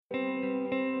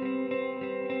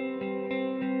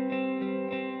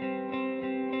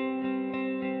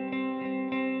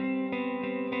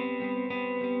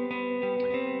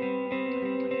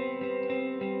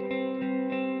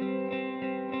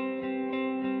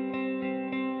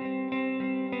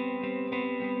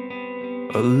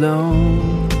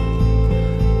alone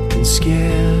and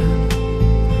scared.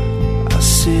 I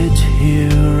sit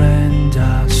here and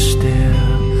I stare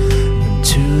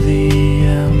into the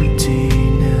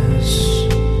emptiness,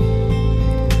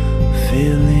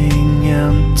 feeling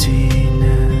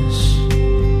emptiness.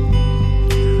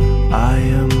 I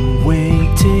am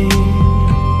waiting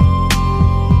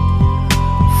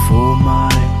for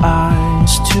my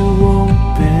eyes to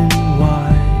open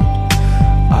wide.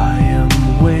 I am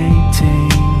waiting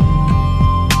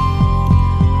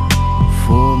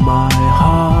for my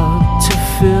heart to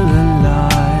feel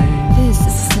alive. This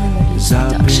is cinema 'Cause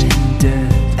I've been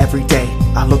dead. Every day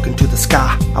I look into the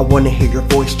sky, I wanna hear your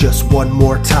voice just one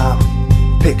more time.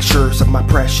 Pictures of my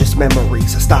precious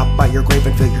memories. I stop by your grave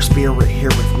and feel your spirit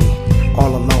here with me.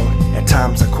 All alone, at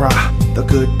times I cry. The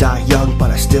good die young,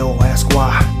 but I still ask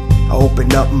why. I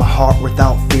open up my heart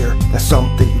without fear. That's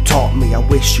something you taught me, I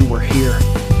wish you were here.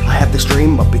 I have this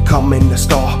dream of becoming a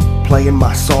star, playing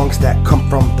my songs that come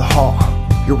from the heart.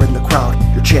 You're in the crowd,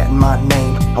 you're chanting my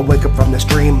name. I wake up from this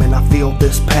dream and I feel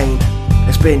this pain.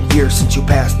 It's been years since you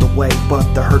passed away, but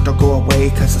the hurt don't go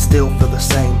away, 'cause I still feel the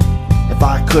same. If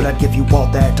I could, I'd give you all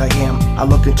that I am. I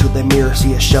look into the mirror,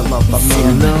 see a shell of a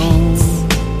man. Alone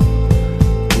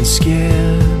and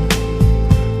scared,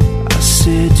 I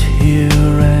sit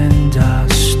here and I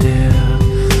stare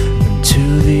into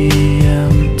the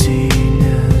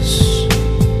emptiness,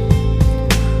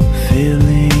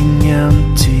 feeling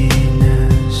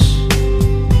emptiness.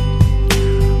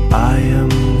 I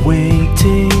am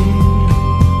waiting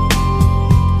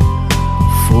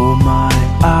for my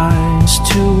eyes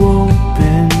to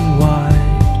open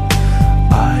wide.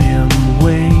 I am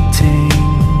waiting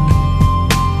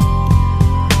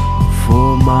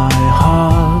for my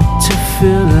heart to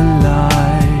feel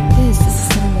alive. This is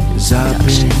cinema 'Cause I've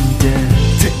been dead.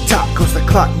 Tick tock goes the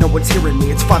clock, no one's hearing me.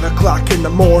 It's 5 o'clock in the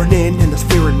morning and there's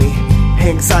fear in me.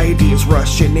 Anxiety is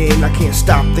rushing in, I can't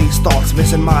stop these thoughts,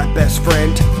 missing my best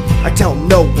friend. I tell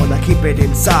no one, I keep it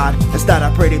inside. It's not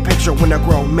a pretty picture when a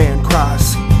grown man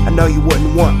cries. I know you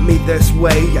wouldn't want me this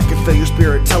way. I can feel your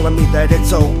spirit telling me that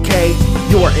it's okay.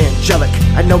 You are angelic,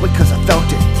 I know it 'cause I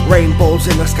felt it. Rainbows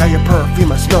in the sky, your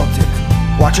perfume, I smelt it.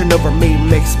 Watching over me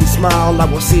makes me smile. I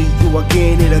will see you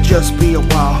again, it'll just be a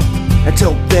while.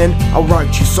 Until then, I'll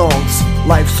write you songs.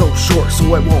 Life's so short,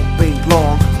 so it won't be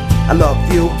long. I love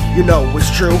you, you know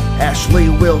it's true. Ashley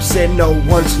Wilson, no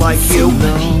one's like you.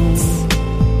 Alone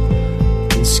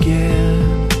and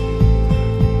scared,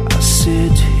 I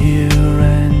sit here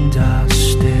and I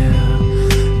stare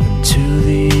into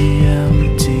the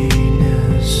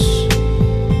emptiness,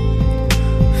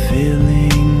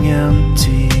 feeling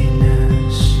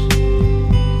emptiness.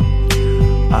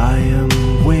 I am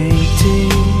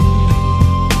waiting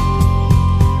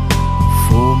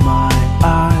for my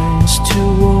eyes to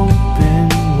open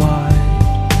wide.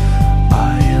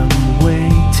 I am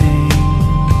waiting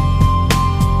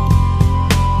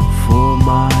for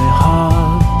my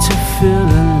heart to feel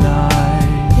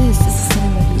alive. This is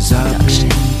cinema 'Cause I've been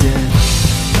dead.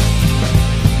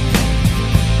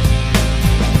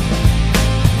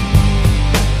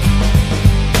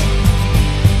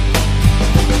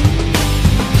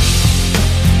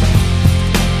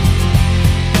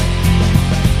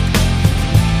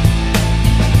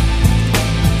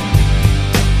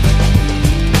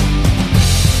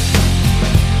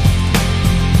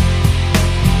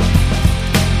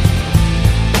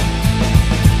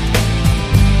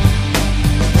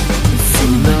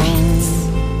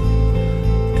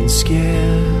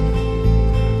 Scared,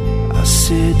 I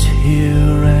sit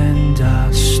here and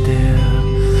I stare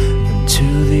into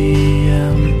the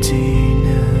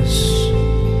emptiness,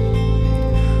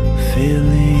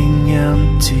 feeling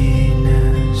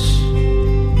emptiness.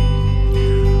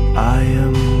 I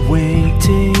am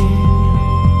waiting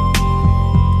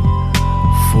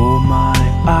for my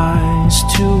eyes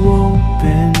to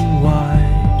open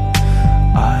wide.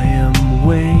 I am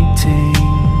waiting